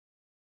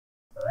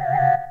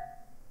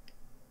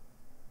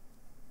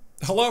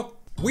Hello?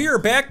 We are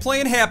back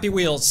playing Happy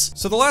Wheels.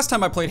 So the last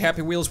time I played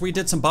Happy Wheels, we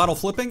did some bottle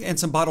flipping and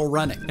some bottle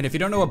running. And if you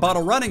don't know what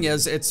bottle running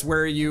is, it's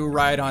where you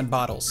ride on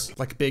bottles,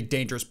 like a big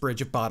dangerous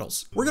bridge of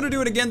bottles. We're gonna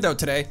do it again though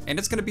today, and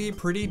it's gonna be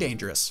pretty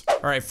dangerous.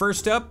 All right,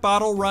 first up,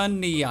 Bottle Run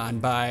Neon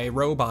by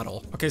Row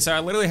Bottle. Okay, so I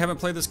literally haven't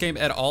played this game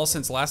at all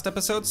since last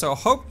episode, so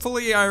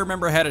hopefully I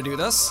remember how to do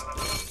this.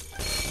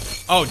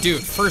 Oh,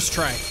 dude, first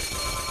try.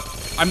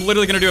 I'm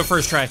literally gonna do it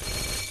first try.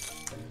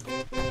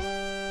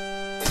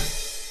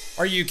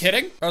 Are you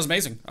kidding? That was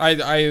amazing.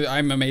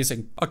 I'm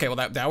amazing. Okay, well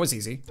that was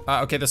easy.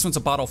 Okay, this one's a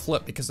bottle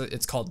flip because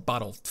it's called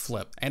bottle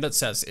flip, and it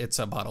says it's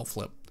a bottle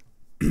flip.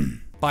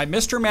 By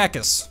Mr.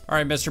 Macus. All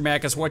right, Mr.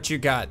 Macus, what you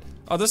got?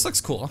 Oh, this looks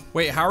cool.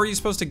 Wait, how are you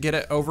supposed to get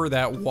it over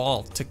that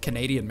wall to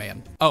Canadian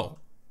Man? Oh,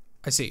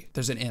 I see.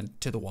 There's an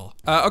end to the wall.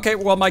 Okay,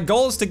 well my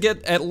goal is to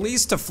get at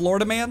least to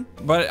Florida Man,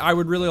 but I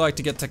would really like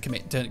to get to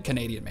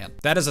Canadian Man.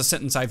 That is a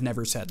sentence I've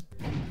never said.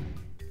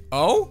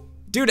 Oh,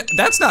 dude,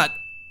 that's not.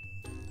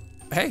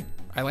 Hey.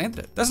 I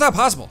landed it. That's not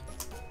possible.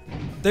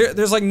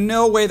 There's like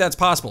no way that's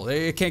possible.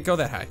 It can't go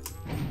that high.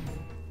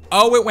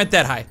 Oh, it went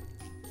that high.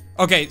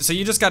 Okay, so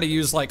you just gotta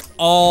use like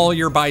all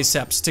your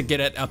biceps to get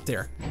it up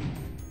there.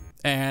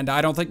 And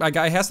I don't think my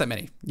guy has that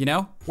many, you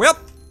know? Well.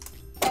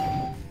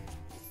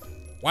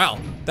 Wow,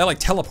 that like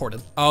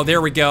teleported. Oh,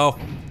 there we go.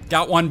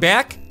 Got one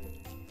back.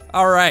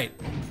 All right,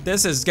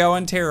 this is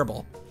going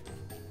terrible.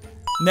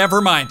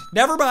 Never mind,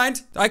 never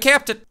mind. I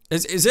capped it.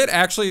 Is it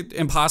actually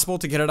impossible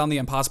to get it on the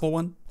impossible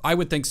one? I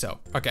would think so.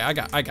 Okay, I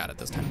got it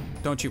this time.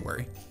 Don't you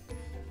worry.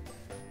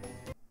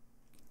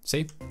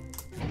 See?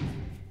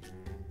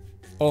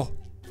 Oh,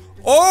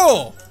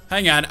 oh!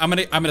 Hang on, I'm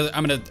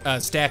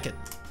gonna stack it.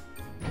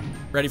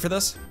 Ready for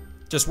this?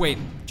 Just wait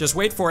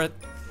for it.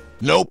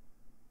 Nope.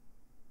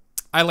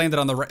 I landed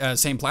on the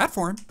same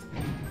platform.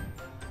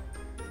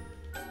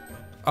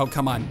 Oh,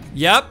 come on.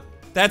 Yep,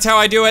 that's how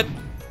I do it.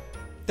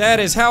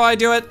 That is how I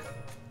do it.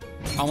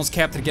 Almost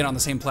capped it again on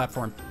the same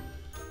platform.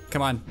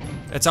 Come on,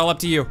 it's all up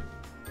to you.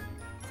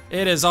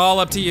 It is all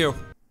up to you.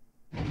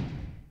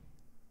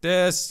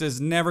 This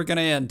is never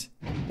gonna end.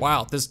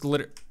 Wow, this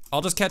literally,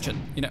 I'll just catch it,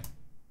 you know.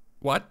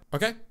 What?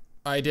 Okay,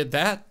 I did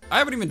that. I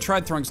haven't even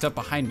tried throwing stuff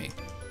behind me.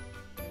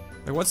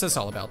 Wait, what's this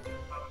all about?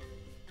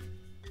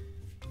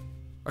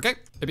 Okay,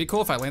 it'd be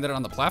cool if I landed it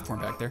on the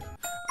platform back there.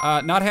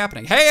 Not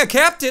happening. Hey, I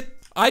capped it.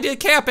 I did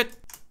cap it.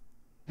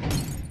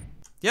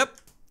 Yep.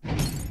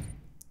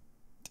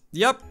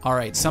 Yep. All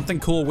right,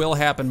 something cool will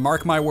happen,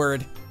 mark my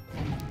word.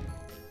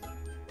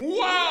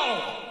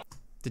 Wow!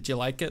 Did you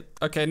like it?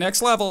 Okay,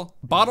 next level.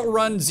 Bottle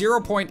Run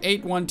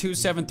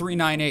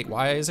 0.8127398.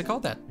 Why is it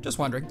called that? Just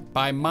wondering.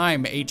 By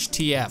Mime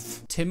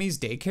HTF. Timmy's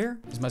Daycare?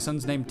 Is my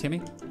son's name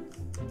Timmy?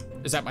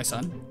 Is that my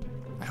son?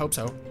 I hope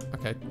so.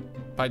 Okay,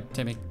 bye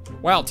Timmy.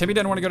 Wow, Timmy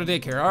didn't want to go to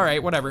daycare. All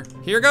right, whatever.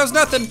 Here goes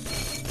nothing.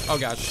 Oh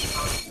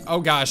gosh.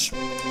 Oh gosh.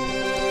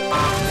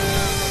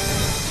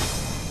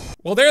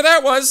 Well, there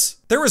that was.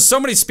 There was so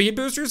many speed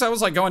boosters, I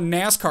was like going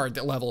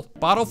NASCAR level.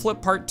 Bottle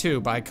Flip Part 2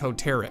 by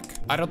Koteric.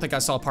 I don't think I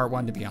saw Part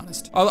 1, to be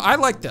honest. Oh, I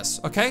like this,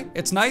 okay?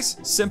 It's nice,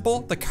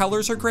 simple, the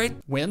colors are great.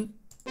 Win.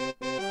 I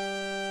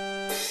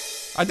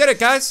did it,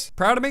 guys.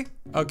 Proud of me?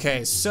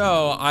 Okay,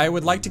 so I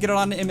would like to get it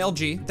on the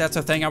MLG. That's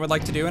a thing I would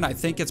like to do, and I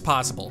think it's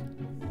possible.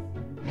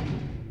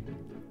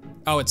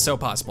 Oh, it's so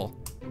possible.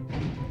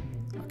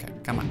 Okay,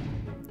 come on.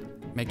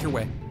 Make your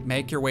way.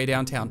 Make your way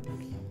downtown.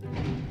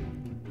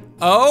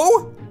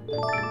 Oh!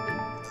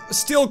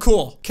 Still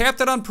cool. Capped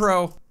it on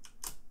pro.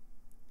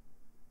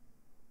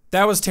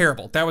 That was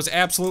terrible. That was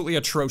absolutely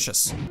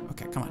atrocious.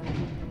 Okay, come on.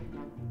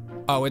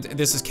 Oh,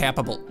 this is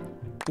cappable.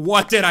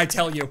 What did I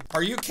tell you?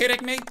 Are you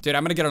kidding me? Dude,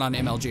 I'm gonna get it on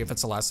MLG if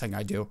it's the last thing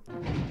I do.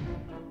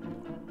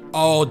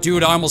 Oh,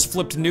 dude, I almost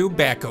flipped Noob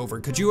back over.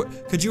 Could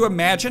you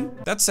imagine?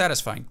 That's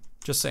satisfying.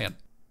 Just saying.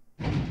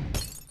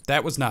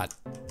 That was not.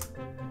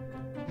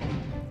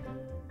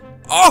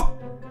 Oh!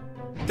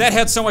 That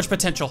had so much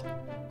potential.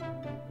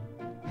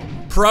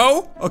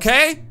 Pro,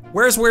 okay?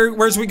 Where's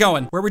we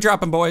going? Where are we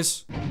dropping,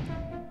 boys?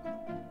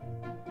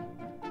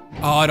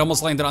 Oh, it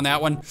almost landed on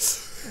that one.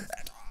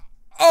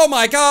 Oh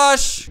my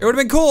gosh! It would've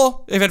been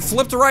cool if it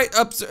flipped right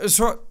up.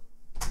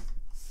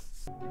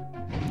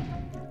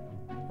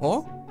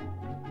 Oh?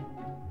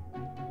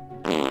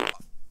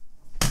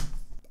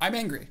 I'm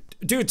angry.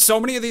 Dude, so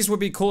many of these would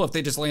be cool if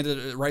they just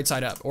landed right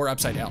side up or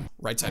upside down.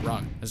 Right side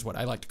wrong is what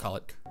I like to call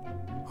it.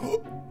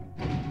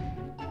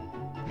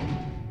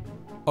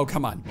 Oh,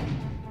 come on.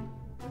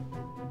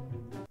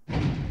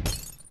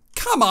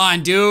 Come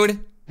on,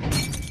 dude.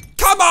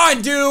 Come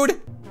on, dude.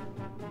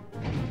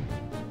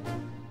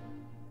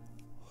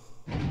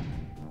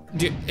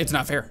 Dude, it's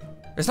not fair.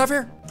 It's not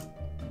fair.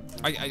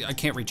 I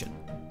can't reach it.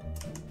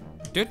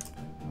 Dude.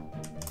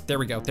 There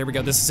we go, there we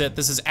go. This is it.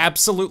 This is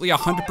absolutely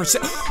 100%.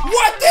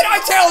 What did I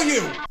tell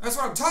you? That's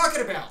what I'm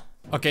talking about.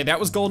 Okay, that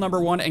was goal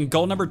number 1, and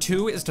goal number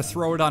 2 is to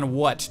throw it on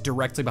what?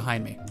 Directly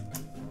behind me.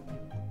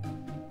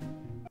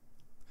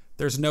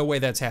 There's no way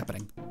that's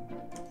happening.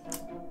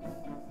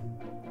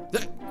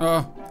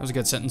 Oh, that was a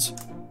good sentence.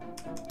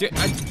 Dude,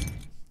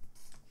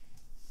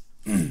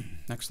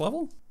 Next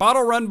level.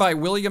 Bottle run by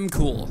William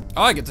Cool.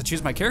 Oh, I get to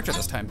choose my character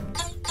this time.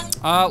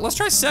 Let's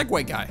try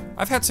Segway Guy.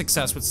 I've had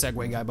success with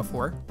Segway Guy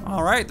before.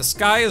 All right, the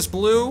sky is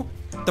blue.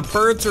 The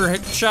birds are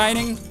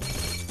shining.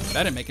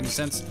 That didn't make any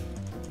sense.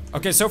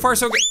 Okay, so far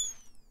so good.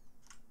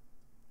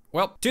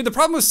 Well, dude, the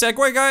problem with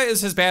Segway Guy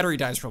is his battery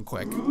dies real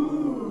quick.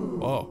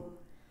 Whoa.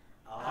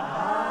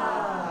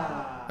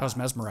 That was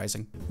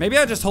mesmerizing. Maybe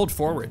I just hold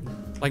forward.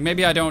 Like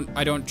maybe I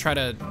don't try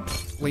to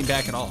lean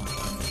back at all.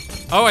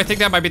 Oh, I think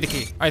that might be the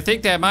key. I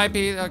think that might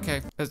be,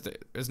 okay.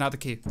 It's not the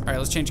key. All right,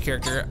 let's change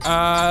character.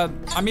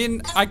 I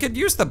mean, I could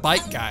use the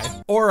bike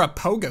guy or a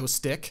pogo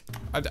stick.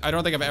 I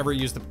don't think I've never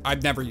used the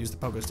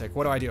pogo stick.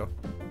 What do I do?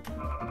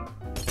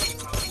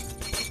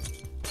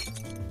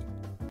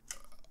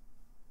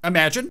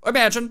 Imagine.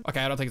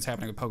 Okay, I don't think it's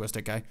happening with pogo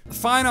stick guy.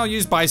 Fine, I'll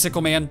use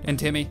bicycle man and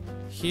Timmy.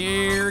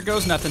 Here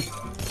goes nothing.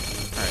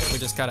 All right, we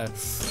just gotta.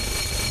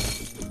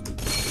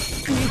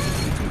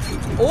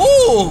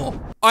 Oh!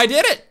 I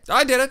did it!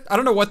 I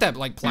don't know what that,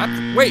 like,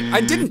 wait,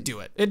 I didn't do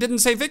it. It didn't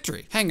say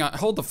victory. Hang on,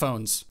 hold the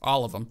phones,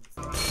 all of them.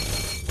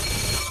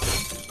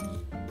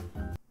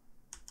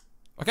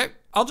 Okay,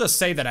 I'll just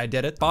say that I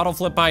did it. Bottle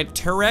flip by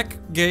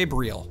Tarek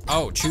Gabriel.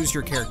 Oh, choose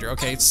your character.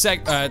 Okay,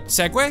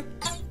 Segway?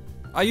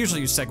 I usually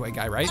use Segway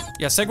Guy, right?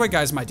 Yeah, Segway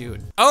Guy's my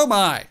dude. Oh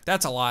my,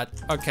 that's a lot.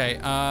 Okay,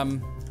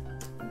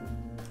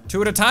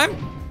 2 at a time?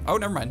 Oh,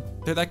 never mind.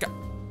 Did that guy?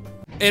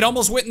 It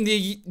almost went in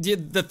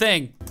the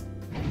thing.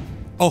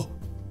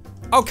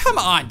 Oh, come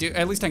on, dude.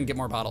 At least I can get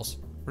more bottles.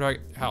 Where do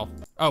how?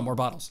 Oh, more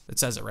bottles. It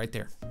says it right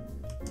there.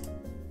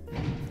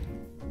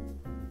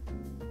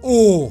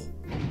 Oh.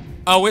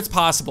 Oh, it's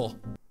possible.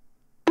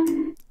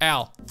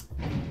 Al.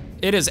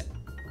 It's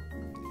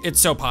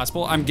so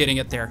possible. I'm getting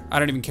it there. I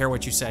don't even care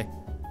what you say.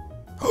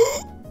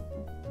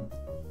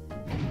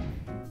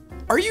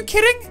 Are you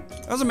kidding?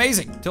 That was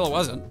amazing, till it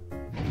wasn't.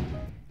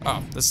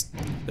 Oh, this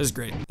is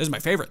great. This is my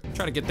favorite.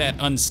 Try to get that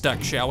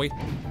unstuck, shall we?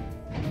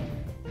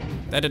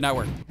 That did not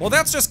work. Well,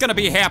 that's just gonna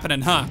be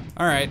happening, huh?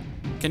 All right.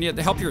 Can you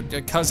help your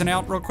cousin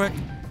out real quick?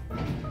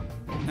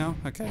 No?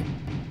 Okay.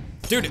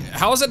 Dude,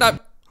 how is it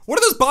not? What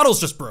are those bottles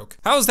just broke?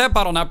 How is that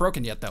bottle not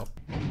broken yet, though?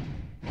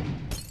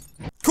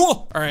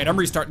 Cool. All right, I'm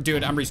restarting.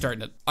 Dude, I'm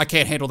restarting it. I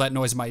can't handle that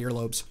noise in my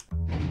earlobes.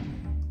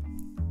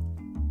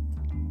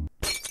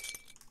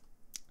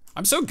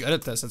 I'm so good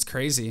at this, it's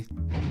crazy.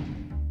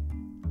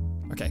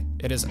 Okay,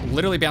 it is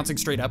literally bouncing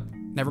straight up.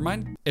 Never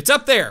mind. It's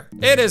up there.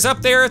 It is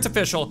up there, it's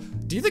official.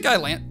 Do you think I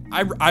land?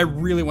 I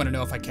really want to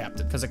know if I capped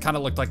it because it kind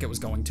of looked like it was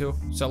going to.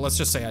 So let's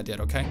just say I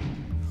did, okay?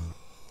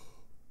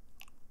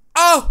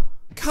 Oh,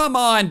 come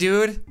on,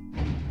 dude.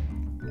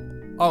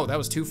 Oh, that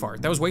was too far.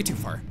 That was way too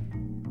far.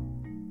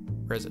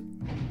 Where is it?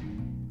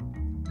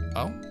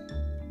 Oh.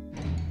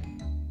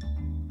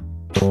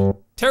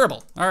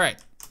 Terrible, all right.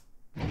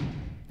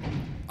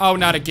 Oh,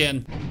 not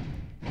again.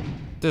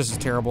 This is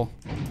terrible.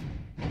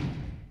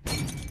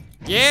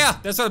 Yeah,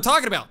 that's what I'm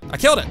talking about. I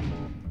killed it.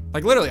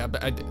 Like literally,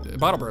 the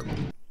bottle broke.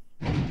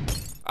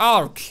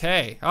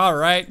 Okay, all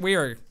right. We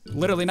are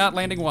literally not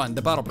landing one.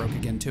 The bottle broke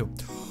again too.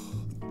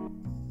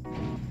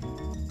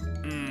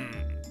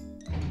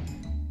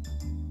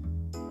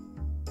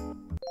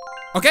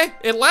 Okay,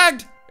 it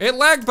lagged. It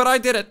lagged, but I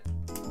did it.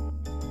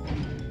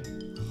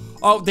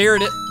 Oh, there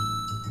it is.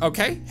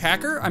 Okay,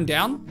 hacker, I'm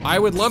down. I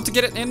would love to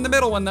get it in the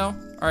middle one though.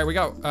 All right, we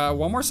got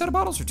one more set of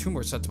bottles or 2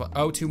 more sets of bottles?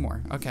 Oh, 2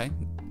 more, okay.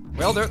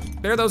 Well,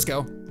 there those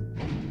go.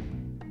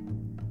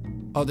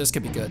 Oh, this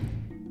could be good.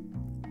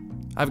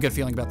 I have a good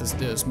feeling about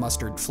this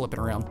mustard flipping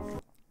around.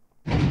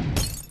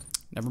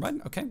 Never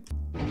mind, okay.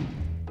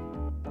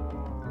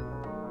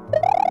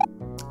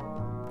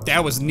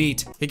 That was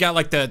neat. He got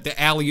like the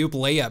alley-oop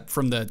layup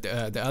from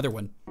the other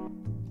one.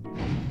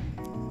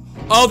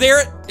 Oh,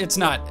 it's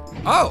not.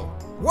 Oh,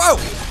 whoa.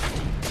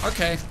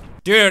 Okay.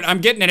 Dude, I'm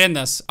getting it in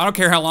this. I don't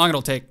care how long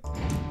it'll take.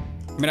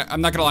 I mean,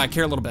 I'm not gonna lie, I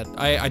care a little bit.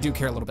 I do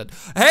care a little bit.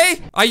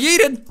 Hey, I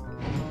yeeted.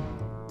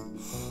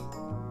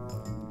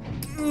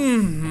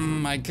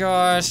 My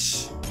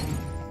gosh.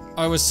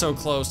 I was so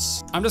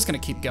close. I'm just gonna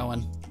keep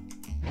going.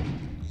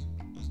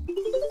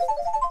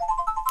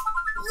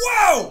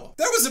 Whoa,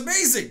 that was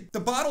amazing. The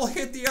bottle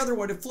hit the other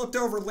one, it flipped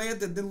over,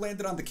 landed, then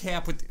landed on the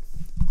cap with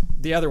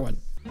the other one.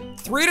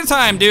 3 at a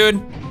time,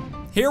 dude.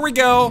 Here we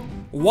go.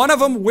 One of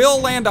them will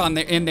land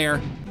in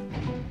there.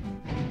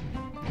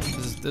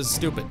 This is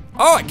stupid.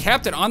 Oh, I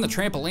capped it on the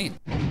trampoline.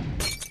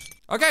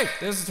 Okay,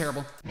 this is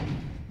terrible.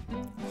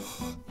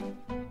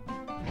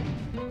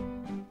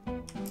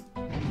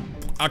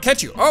 I'll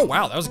catch you. Oh,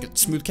 wow, that was a good,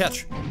 smooth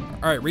catch.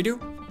 All right,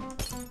 redo.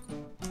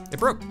 It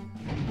broke.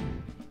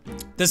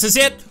 This is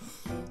it.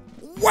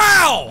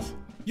 Wow!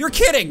 You're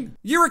kidding.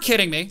 You were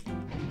kidding me.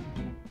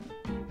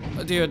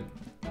 Dude.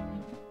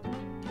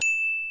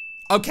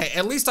 Okay,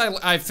 at least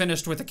I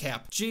finished with a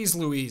cap. Jeez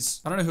Louise.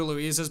 I don't know who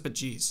Louise is, but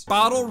geez.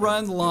 Bottle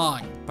Run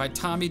Long by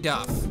Tommy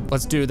Duff.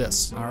 Let's do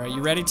this. All right,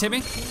 you ready, Timmy?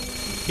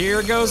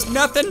 Here goes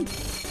nothing.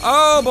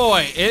 Oh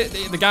boy,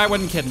 the guy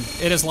wasn't kidding.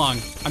 It is long.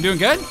 I'm doing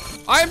good?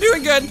 I am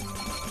doing good.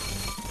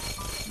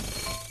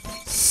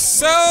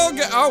 So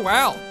good, oh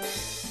wow.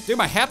 Dude,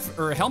 my hat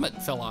or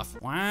helmet fell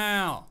off.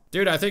 Wow.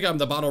 Dude, I think I'm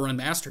the bottle run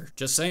master.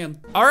 Just saying.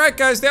 All right,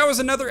 guys, that was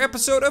another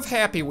episode of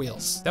Happy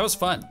Wheels. That was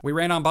fun. We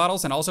ran on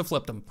bottles and also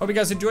flipped them. Hope you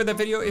guys enjoyed that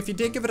video. If you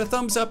did, give it a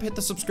thumbs up, hit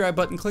the subscribe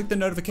button, click the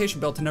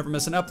notification bell to never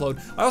miss an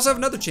upload. I also have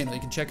another channel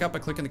you can check out by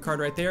clicking the card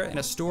right there and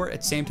a store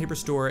at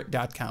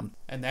samtaborstore.com.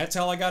 And that's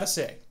all I gotta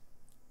say.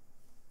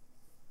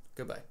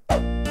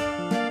 Goodbye.